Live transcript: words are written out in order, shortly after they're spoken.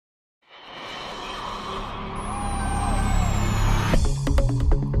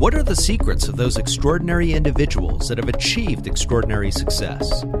What are the secrets of those extraordinary individuals that have achieved extraordinary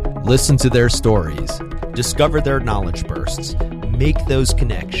success? Listen to their stories, discover their knowledge bursts, make those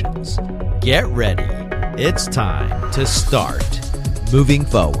connections. Get ready. It's time to start moving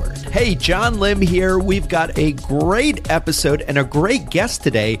forward. Hey, John Lim here. We've got a great episode and a great guest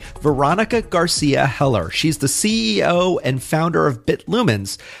today, Veronica Garcia Heller. She's the CEO and founder of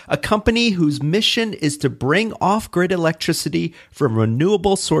BitLumens, a company whose mission is to bring off-grid electricity from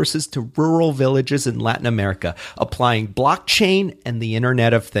renewable sources to rural villages in Latin America, applying blockchain and the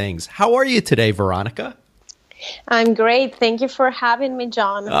Internet of Things. How are you today, Veronica? I'm great. Thank you for having me,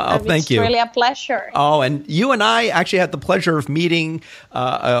 John. Thank you. It's really a pleasure. Oh, and you and I actually had the pleasure of meeting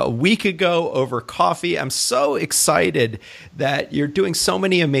a week ago over coffee. I'm so excited that you're doing so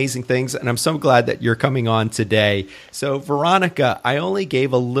many amazing things, and I'm so glad that you're coming on today. So, Veronica, I only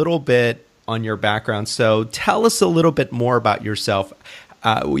gave a little bit on your background, so tell us a little bit more about yourself.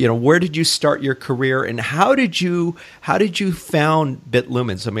 Where did you start your career, and how did you found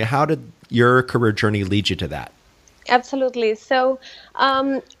BitLumens? I mean, how did your career journey lead you to that? Absolutely. So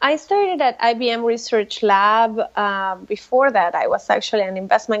I started at IBM Research Lab. Before that, I was actually an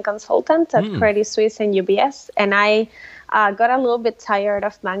investment consultant at Credit Suisse and UBS, and I got a little bit tired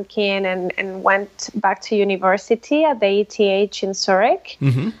of banking and went back to university at the ETH in Zurich,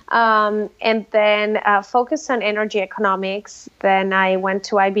 and then focused on energy economics. Then I went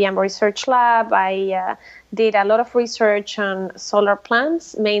to IBM Research Lab. I did a lot of research on solar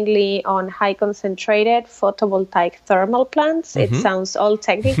plants, mainly on high concentrated photovoltaic thermal plants. It sounds all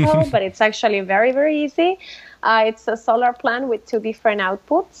technical, but it's actually very, very easy. It's a solar plant with two different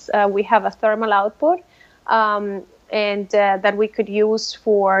outputs. We have a thermal output, and that we could use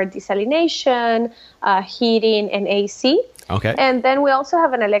for desalination, heating, and AC. Okay. And then we also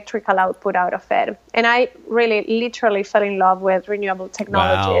have an electrical output out of it. And I really literally fell in love with renewable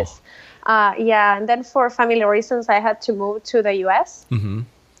technologies. Wow. And then for family reasons, I had to move to the U.S.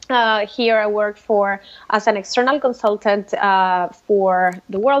 Here I worked as an external consultant for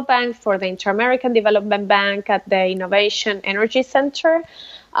the World Bank, for the Inter-American Development Bank, at the Innovation Energy Center,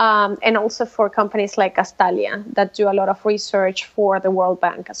 and also for companies like Castalia that do a lot of research for the World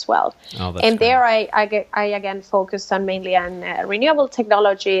Bank as well. Oh, that's and great. there I again focused mainly on renewable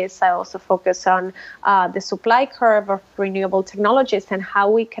technologies. I also focus on the supply curve of renewable technologies and how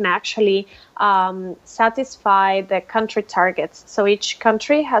we can actually satisfy the country targets. So each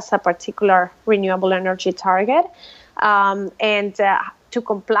country has a particular renewable energy target, and to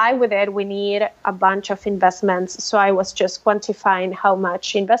comply with it, we need a bunch of investments. So I was just quantifying how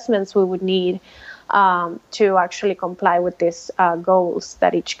much investments we would need to actually comply with these goals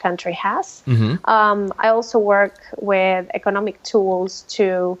that each country has. I also work with economic tools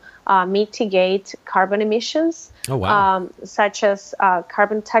to mitigate carbon emissions, such as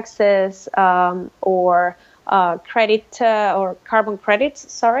carbon taxes or credit or carbon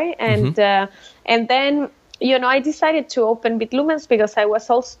credits. And then I decided to open BitLumens because I was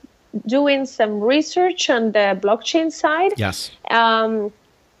also doing some research on the blockchain side. Yes.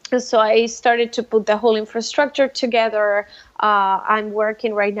 So I started to put the whole infrastructure together. I'm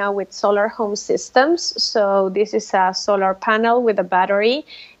working right now with solar home systems. So this is a solar panel with a battery,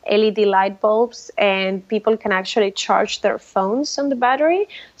 LED light bulbs, and people can actually charge their phones on the battery.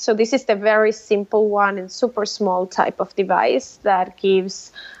 So this is the very simple one and super small type of device that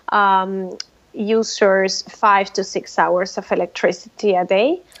gives users 5 to 6 hours of electricity a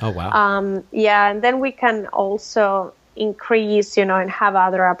day. Oh, wow. And then we can also increase, and have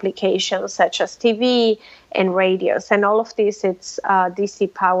other applications such as TV and radios. And all of this, it's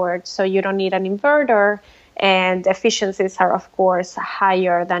DC powered, so you don't need an inverter, and efficiencies are, of course,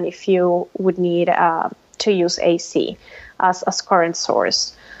 higher than if you would need to use AC as current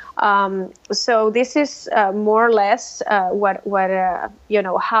source. So this is more or less how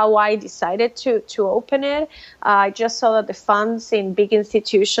I decided to open it. I just saw that the funds in big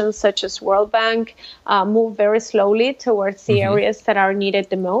institutions such as World Bank move very slowly towards the areas that are needed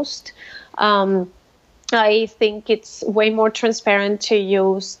the most. I think it's way more transparent to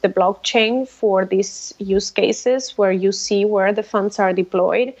use the blockchain for these use cases where you see where the funds are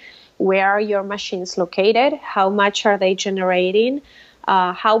deployed, where are your machines located, how much are they generating,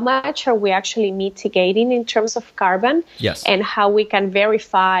 how much are we actually mitigating in terms of carbon, yes, and how we can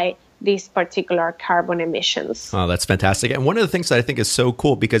verify these particular carbon emissions. Oh, that's fantastic. And one of the things that I think is so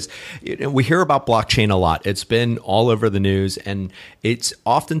cool, because we hear about blockchain a lot. It's been all over the news, and it's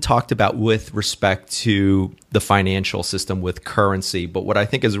often talked about with respect to the financial system with currency. But what I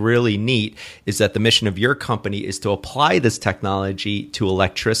think is really neat is that the mission of your company is to apply this technology to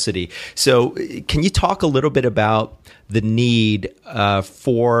electricity. So can you talk a little bit about the need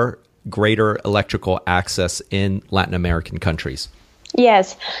for greater electrical access in Latin American countries?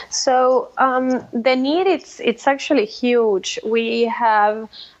 Yes. So the need, it's actually huge. We have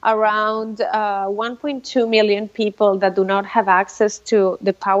around 1.2 million people that do not have access to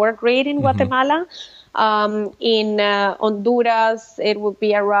the power grid in Guatemala. In Honduras, it would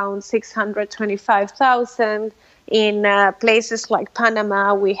be around 625,000. In places like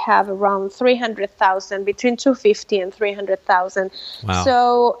Panama, we have around 300,000, between 250 and 300,000. Wow.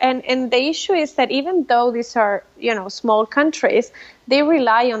 So, and the issue is that even though these are, small countries, they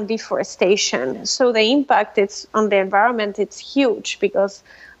rely on deforestation. So the impact on the environment, it's huge, because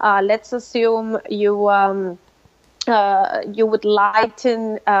let's assume you would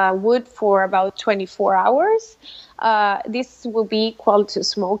lighten wood for about 24 hours. This will be equal to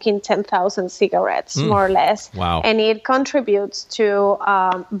smoking 10,000 cigarettes, more or less. Wow. And it contributes to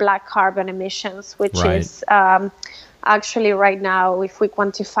black carbon emissions, which is actually right now, if we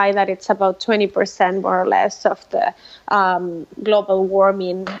quantify that, it's about 20% more or less of the global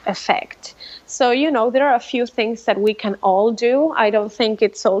warming effect. So, there are a few things that we can all do. I don't think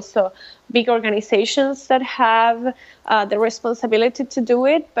it's also big organizations that have the responsibility to do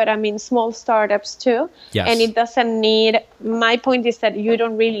it, but small startups too. Yes. And it doesn't my point is that you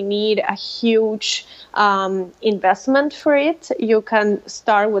don't really need a huge investment for it. You can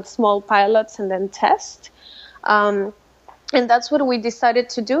start with small pilots and then test. And that's what we decided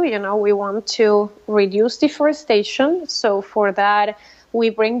to do. We want to reduce deforestation. So for that, we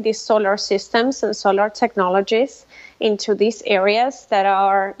bring these solar systems and solar technologies into these areas that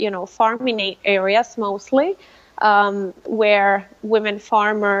are, farming areas mostly, where women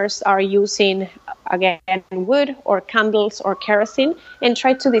farmers are using, again, wood or candles or kerosene, and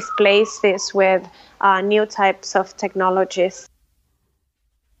try to displace this with new types of technologies.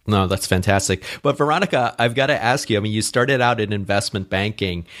 No, that's fantastic. But Veronica, I've got to ask you, you started out in investment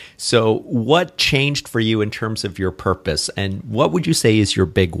banking. So what changed for you in terms of your purpose? And what would you say is your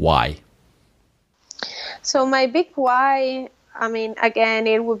big why? So my big why, again,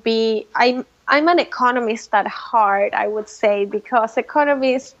 it would be, I'm an economist at heart, I would say, because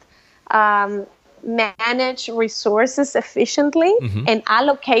economists manage resources efficiently and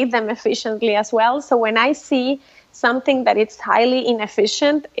allocate them efficiently as well. So when I see something that is highly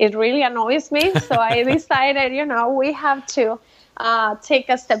inefficient, it really annoys me. So I decided, we have to take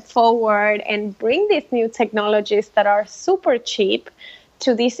a step forward and bring these new technologies that are super cheap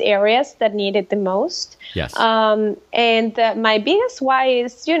to these areas that need it the most. Yes. And my biggest why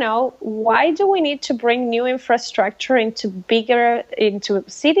is, why do we need to bring new infrastructure into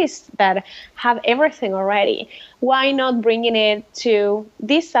cities that have everything already? Why not bringing it to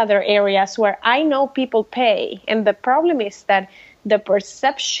these other areas where I know people pay? And the problem is that the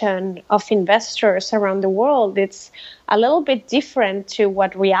perception of investors around the world, it's a little bit different to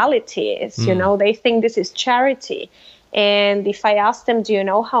what reality is. They think this is charity. And if I ask them, do you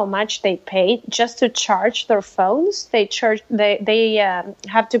know how much they pay just to charge their phones? They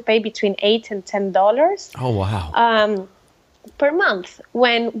have to pay between $8 and $10. Oh, wow. Per month.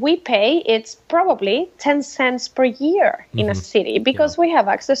 When we pay, it's probably 10 cents per year in a city, because we have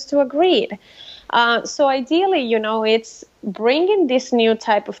access to a grid. So ideally, it's bringing this new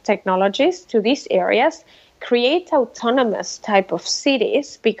type of technologies to these areas, create autonomous type of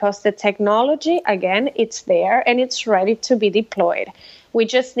cities, because the technology, again, it's there and it's ready to be deployed. We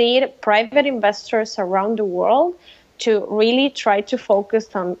just need private investors around the world to really try to focus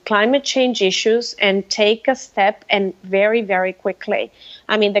on climate change issues and take a step, and very, very quickly.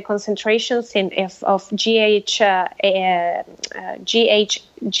 The concentrations of GHG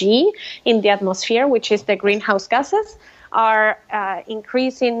in the atmosphere, which is the greenhouse gases, are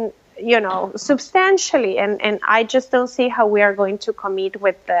increasing substantially, and I just don't see how we are going to commit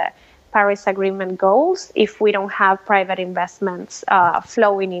with the Paris Agreement goals if we don't have private investments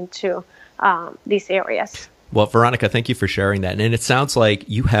flowing into these areas. Well, Veronica, thank you for sharing that. And it sounds like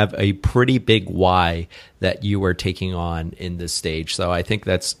you have a pretty big why that you are taking on in this stage. So I think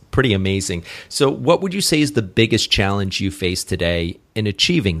that's pretty amazing. So what would you say is the biggest challenge you face today in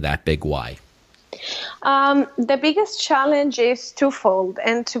achieving that big why? The biggest challenge is twofold.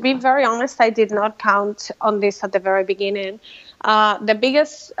 And to be very honest, I did not count on this at the very beginning. The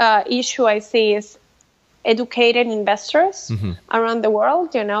biggest issue I see is educated investors around the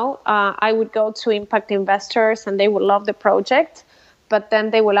world. I would go to impact investors and they would love the project, but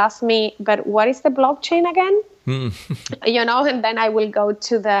then they will ask me, but what is the blockchain again? And then I will go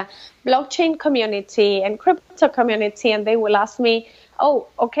to the blockchain community and crypto community, and they will ask me, oh,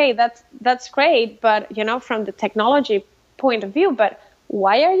 okay, that's great, but from the technology point of view, but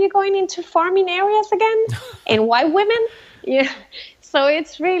why are you going into farming areas again? And why women? Yeah. So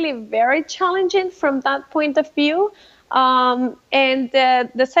it's really very challenging from that point of view. And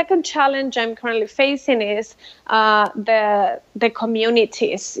the second challenge I'm currently facing is the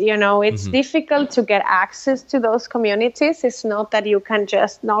communities. It's difficult to get access to those communities. It's not that you can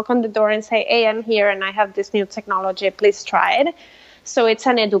just knock on the door and say, hey, I'm here and I have this new technology, please try it. So it's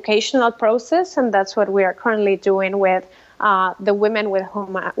an educational process, and that's what we are currently doing with the women with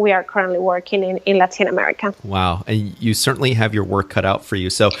whom we are currently working in Latin America. Wow. And you certainly have your work cut out for you.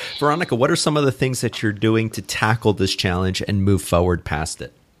 So, Veronica, what are some of the things that you're doing to tackle this challenge and move forward past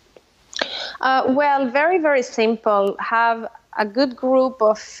it? Well, very, very simple. Have a good group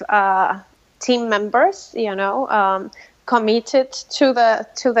of team members, committed to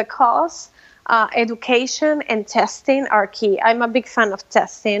the cause. Education and testing are key. I'm a big fan of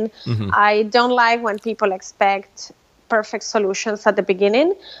testing. I don't like when people expect perfect solutions at the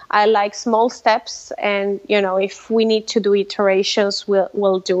beginning. I like small steps, and if we need to do iterations,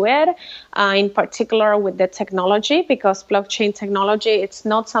 we'll do it. In particular with the technology, because blockchain technology, it's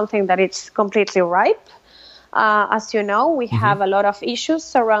not something that it's completely ripe. As you know, we have a lot of issues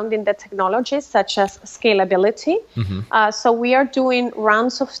surrounding the technology, such as scalability. So we are doing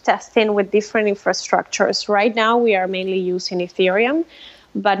rounds of testing with different infrastructures. Right now, we are mainly using Ethereum.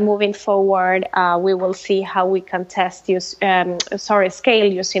 But moving forward, we will see how we can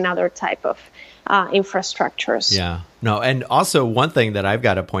scale using other type of infrastructures. Yeah. No, and also one thing that I've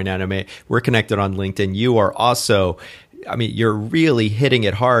got to point out, we're connected on LinkedIn. You are also, you're really hitting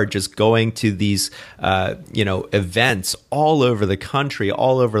it hard, just going to these, events all over the country,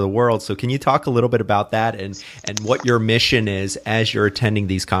 all over the world. So can you talk a little bit about that and what your mission is as you're attending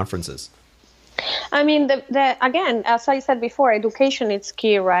these conferences? Again, as I said before, education is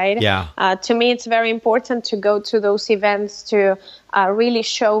key, right? Yeah. To me, it's very important to go to those events to really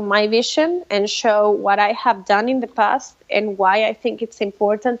show my vision and show what I have done in the past and why I think it's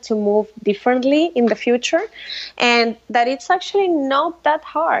important to move differently in the future, and that it's actually not that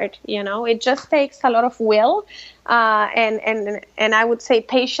hard. It just takes a lot of will and I would say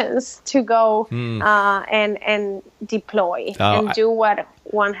patience to go and deploy and do what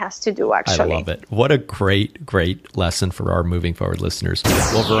one has to do, actually. I love it. What a great, great lesson for our moving forward listeners.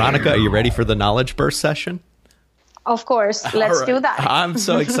 Well, Veronica, are you ready for the Knowledge Burst session? Of course. Let's do that. I'm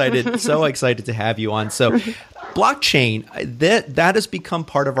so excited, so excited to have you on. So blockchain, that has become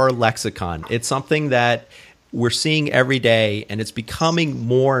part of our lexicon. It's something that we're seeing every day, and it's becoming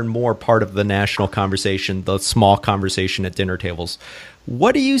more and more part of the national conversation, the small conversation at dinner tables.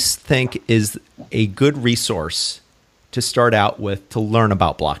 What do you think is a good resource to start out with to learn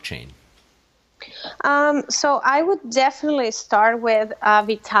about blockchain? So I would definitely start with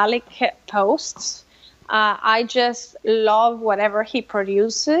Vitalik posts. I just love whatever he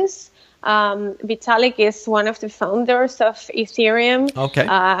produces. Vitalik is one of the founders of Ethereum. Okay.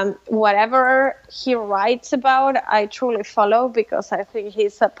 Whatever he writes about, I truly follow because I think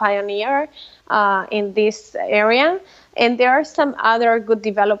he's a pioneer in this area. And there are some other good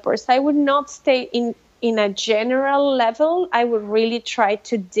developers. I would not stay in a general level. I would really try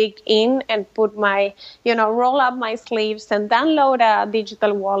to dig in and put my, roll up my sleeves and download a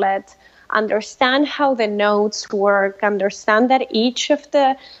digital wallet, understand how the nodes work, understand that each of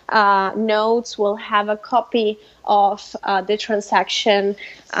the nodes will have a copy of the transaction.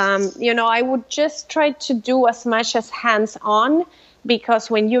 I would just try to do as much as hands-on, because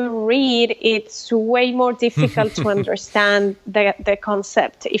when you read, it's way more difficult to understand the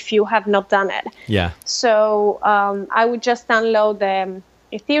concept if you have not done it. Yeah. So I would just download the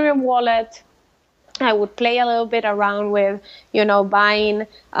Ethereum wallet. I would play a little bit around with, buying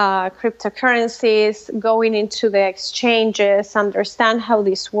cryptocurrencies, going into the exchanges, understand how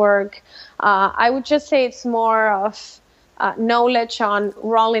these work. I would just say it's more of knowledge on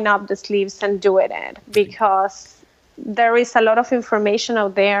rolling up the sleeves and doing it, because there is a lot of information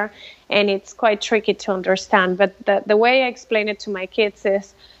out there and it's quite tricky to understand. But the way I explain it to my kids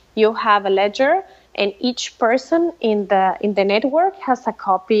is you have a ledger, and each person in the network has a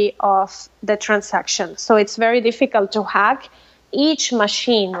copy of the transaction. So it's very difficult to hack each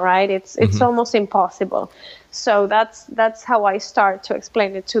machine, right? It's almost impossible. So that's how I start to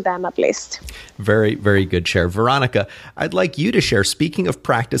explain it to them, at least. Very, very good share. Veronica, I'd like you to share, speaking of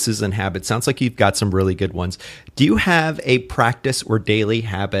practices and habits, sounds like you've got some really good ones. Do you have a practice or daily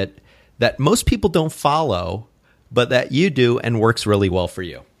habit that most people don't follow, but that you do and works really well for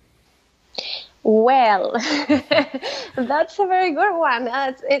you? Well, that's a very good one.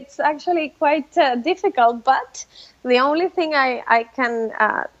 It's actually quite difficult, but the only thing I can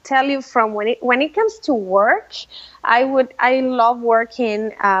tell you from when it comes to work, I love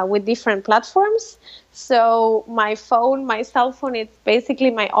working with different platforms. So my cell phone, it's basically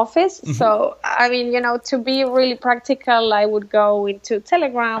my office. Mm-hmm. So, I mean, to be really practical, I would go into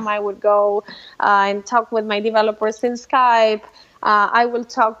Telegram. I would go and talk with my developers in Skype. I will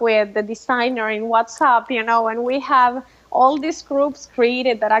talk with the designer in WhatsApp, and we have all these groups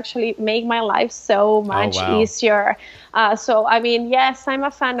created that actually make my life so much easier. So, I mean, yes, I'm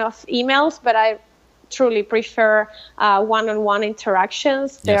a fan of emails, but I truly prefer one-on-one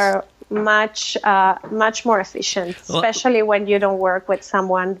interactions. Yes. They're much more efficient, especially when you don't work with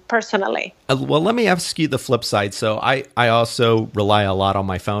someone personally. Well, let me ask you the flip side. So I also rely a lot on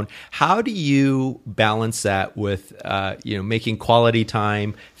my phone. How do you balance that with, making quality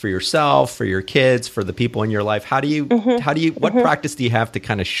time for yourself, for your kids, for the people in your life? What practice do you have to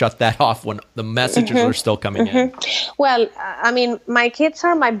kind of shut that off when the messages are still coming in? Well, I mean, my kids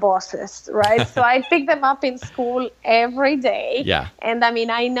are my bosses, right? So I pick them up in school every day. Yeah. And I mean,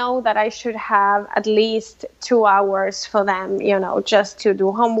 I know that I should have at least 2 hours for them, just to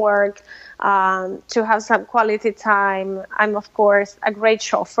do homework, to have some quality time. I'm, of course, a great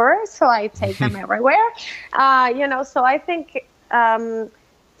chauffeur, so I take them everywhere. So I think,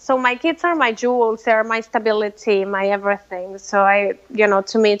 so my kids are my jewels. They're my stability, my everything. So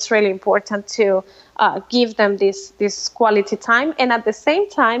to me, it's really important to give them this quality time. And at the same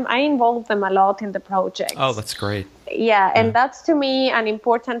time, I involve them a lot in the project. Oh, that's great. Yeah, and that's to me an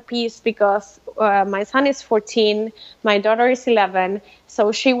important piece because my son is 14, my daughter is 11,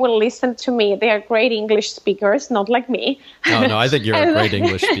 so she will listen to me. They are great English speakers, not like me. No, I think you're a great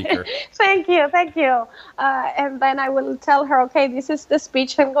English speaker. Thank you. And then I will tell her, okay, this is the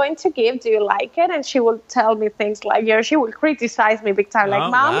speech I'm going to give. Do you like it? And she will tell me things like, she will criticize me big time, like,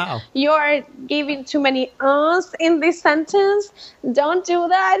 Mom, you're giving too many uhs in this sentence. Don't do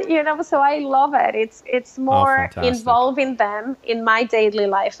that. So I love it. It's more involving them in my daily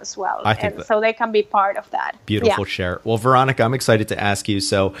life as well. So they can be part of that. Beautiful share. Well, Veronica, I'm excited to ask you.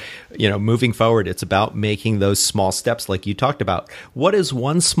 So, moving forward, it's about making those small steps like you talked about. What is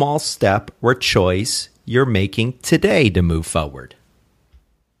one small step or choice you're making today to move forward?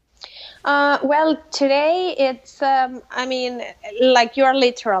 Well, today it's, like you're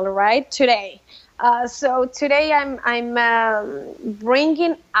literal, right? Today. So today I'm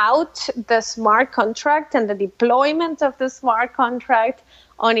bringing out the smart contract and the deployment of the smart contract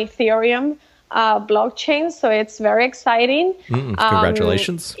on Ethereum blockchain. So it's very exciting.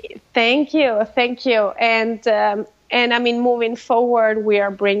 Congratulations. Thank you. And I mean, moving forward, we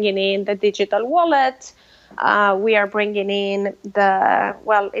are bringing in the digital wallet. We are bringing in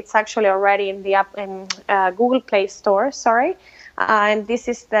it's actually already in the app in Google Play Store. Sorry. And this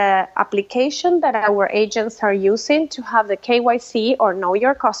is the application that our agents are using to have the KYC or know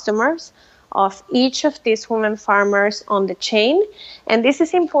your customers of each of these women farmers on the chain. And this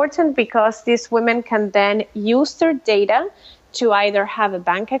is important because these women can then use their data to either have a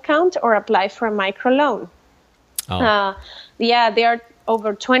bank account or apply for a microloan. There are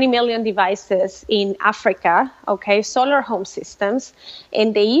over 20 million devices in Africa, solar home systems.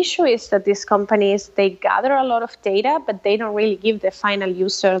 And the issue is that these companies, they gather a lot of data, but they don't really give the final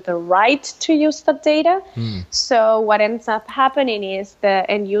user the right to use that data. So what ends up happening is the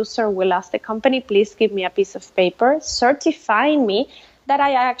end user will ask the company, please give me a piece of paper certifying me that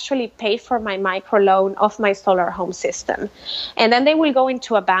I actually pay for my microloan of my solar home system. And then they will go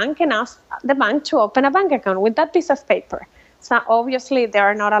into a bank and ask the bank to open a bank account with that piece of paper. So obviously, there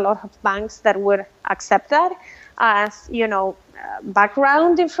are not a lot of banks that would accept that as,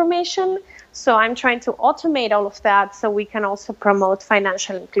 background information. So I'm trying to automate all of that so we can also promote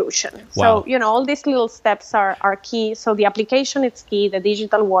financial inclusion. Wow. So, all these little steps are key. So the application is key, the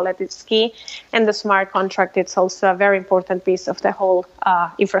digital wallet is key, and the smart contract, it's also a very important piece of the whole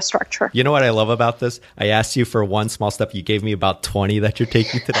infrastructure. You know what I love about this? I asked you for one small step. You gave me about 20 that you're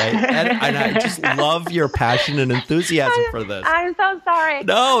taking today. And I just love your passion and enthusiasm for this. I'm so sorry.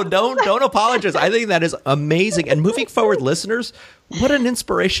 No, don't apologize. I think that is amazing. And moving forward, listeners, what an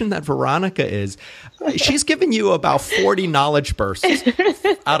inspiration that Veronica is. She's given you about 40 knowledge bursts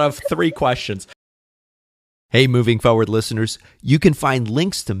out of 3 questions. Hey, Moving Forward listeners, you can find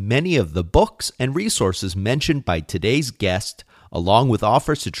links to many of the books and resources mentioned by today's guest, along with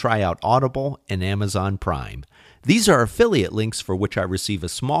offers to try out Audible and Amazon Prime. These are affiliate links for which I receive a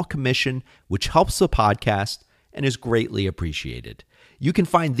small commission, which helps the podcast and is greatly appreciated. You can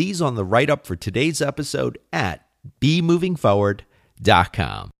find these on the write-up for today's episode at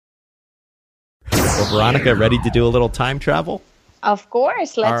bemovingforward.com. Well, Veronica, ready to do a little time travel? Of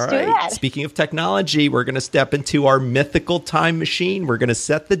course, let's do that. Speaking of technology, we're going to step into our mythical time machine. We're going to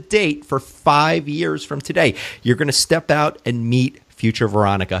set the date for 5 years from today. You're going to step out and meet future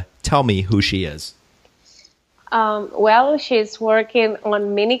Veronica. Tell me who she is. Well, she's working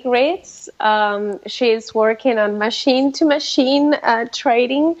on mini grids. She's working on machine-to-machine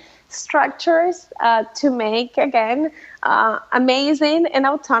trading structures to make, again, amazing and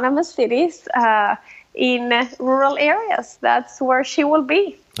autonomous cities in rural areas. That's where she will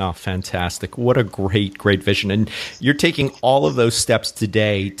be. Oh, fantastic. What a great, great vision. And you're taking all of those steps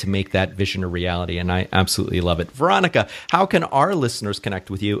today to make that vision a reality, and I absolutely love it. Veronica, how can our listeners connect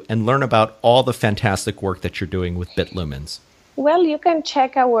with you and learn about all the fantastic work that you're doing with BitLumens? Well, you can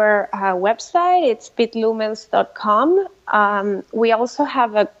check our website. It's bitlumens.com. We also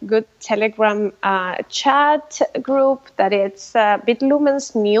have a good Telegram chat group that it's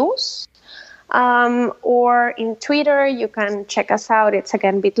BitLumens News. Or in Twitter, you can check us out. It's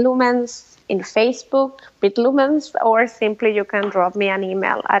again BitLumens. In Facebook, BitLumens, or simply you can drop me an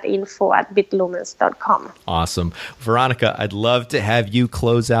email at info@bitlumens.com. Awesome. Veronica, I'd love to have you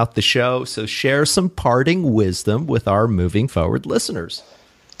close out the show. So share some parting wisdom with our Moving Forward listeners.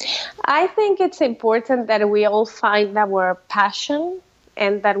 I think it's important that we all find our passion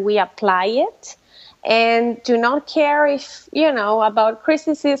and that we apply it. And do not care if, about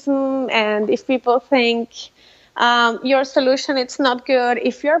criticism and if people think your solution it's not good.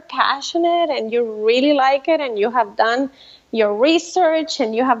 If you're passionate and you really like it and you have done your research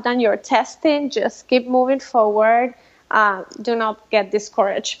and you have done your testing, just keep moving forward. Do not get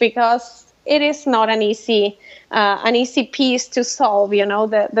discouraged because it is not an easy piece to solve.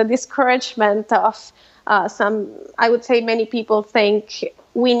 The discouragement of I would say many people think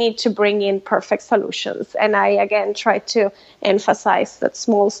we need to bring in perfect solutions. And I, again, try to emphasize that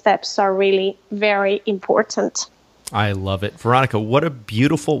small steps are really very important. I love it. Veronica, what a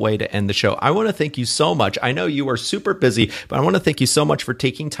beautiful way to end the show. I want to thank you so much. I know you are super busy, but I want to thank you so much for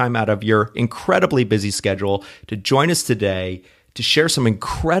taking time out of your incredibly busy schedule to join us today to share some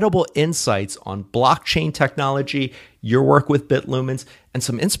incredible insights on blockchain technology, your work with BitLumens, and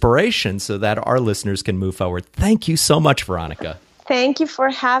some inspiration so that our listeners can move forward. Thank you so much, Veronica. Thank you for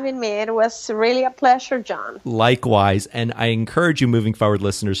having me. It was really a pleasure, John. Likewise. And I encourage you, Moving Forward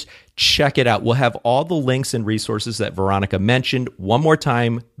listeners, check it out. We'll have all the links and resources that Veronica mentioned. One more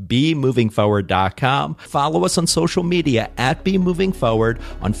time, bemovingforward.com. Follow us on social media at bemovingforward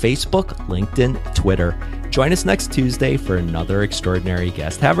on Facebook, LinkedIn, Twitter. Join us next Tuesday for another extraordinary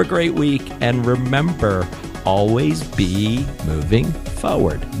guest. Have a great week. And remember, always be moving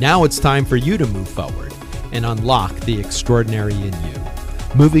forward. Now it's time for you to move forward and unlock the extraordinary in you.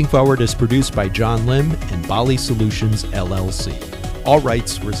 Moving Forward is produced by John Lim and Bali Solutions, LLC. All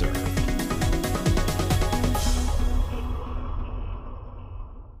rights reserved.